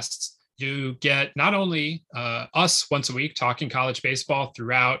podcasts. You get not only us once a week talking college baseball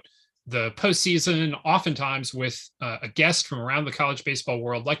throughout the postseason, oftentimes with a guest from around the college baseball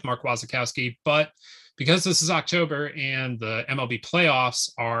world like Mark Wasikowski, but because this is October and the MLB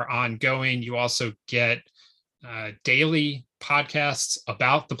playoffs are ongoing, you also get daily podcasts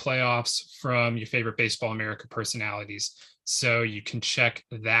about the playoffs from your favorite Baseball America personalities. So you can check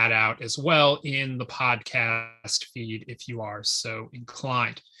that out as well in the podcast feed if you are so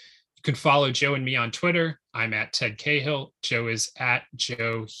inclined. You can follow Joe and me on Twitter. I'm at Ted Cahill. Joe is at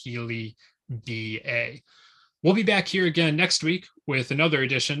Joe Healy BA. We'll be back here again next week with another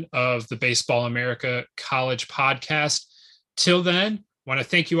edition of the Baseball America College Podcast. Till then, I want to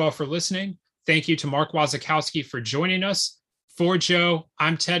thank you all for listening. Thank you to Mark Wasikowski for joining us. For Joe,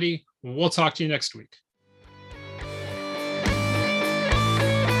 I'm Teddy. We'll talk to you next week.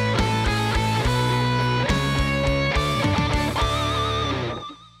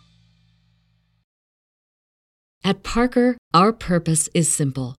 At Parker, our purpose is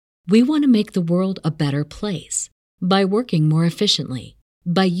simple. We want to make the world a better place by working more efficiently,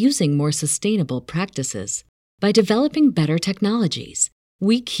 by using more sustainable practices, by developing better technologies.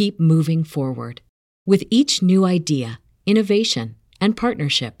 We keep moving forward. With each new idea, innovation, and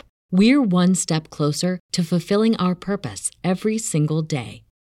partnership, we're one step closer to fulfilling our purpose every single day.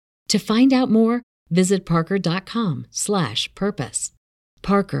 To find out more, visit parker.com/purpose.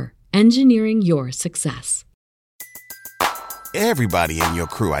 Parker, engineering your success. Everybody in your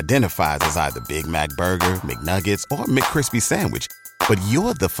crew identifies as either Big Mac Burger, McNuggets, or McCrispy Sandwich. But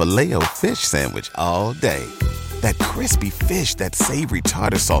you're the Filet-O-Fish Sandwich all day. That crispy fish, that savory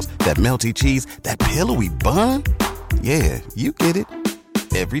tartar sauce, that melty cheese, that pillowy bun. Yeah, you get it.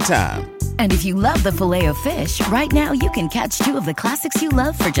 Every time. And if you love the Filet-O-Fish, right now you can catch 2 of the classics you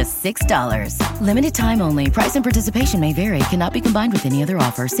love for just $6. Limited time only. Price and participation may vary. Cannot be combined with any other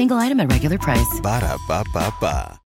offer. Single item at regular price. Ba-da-ba-ba-ba.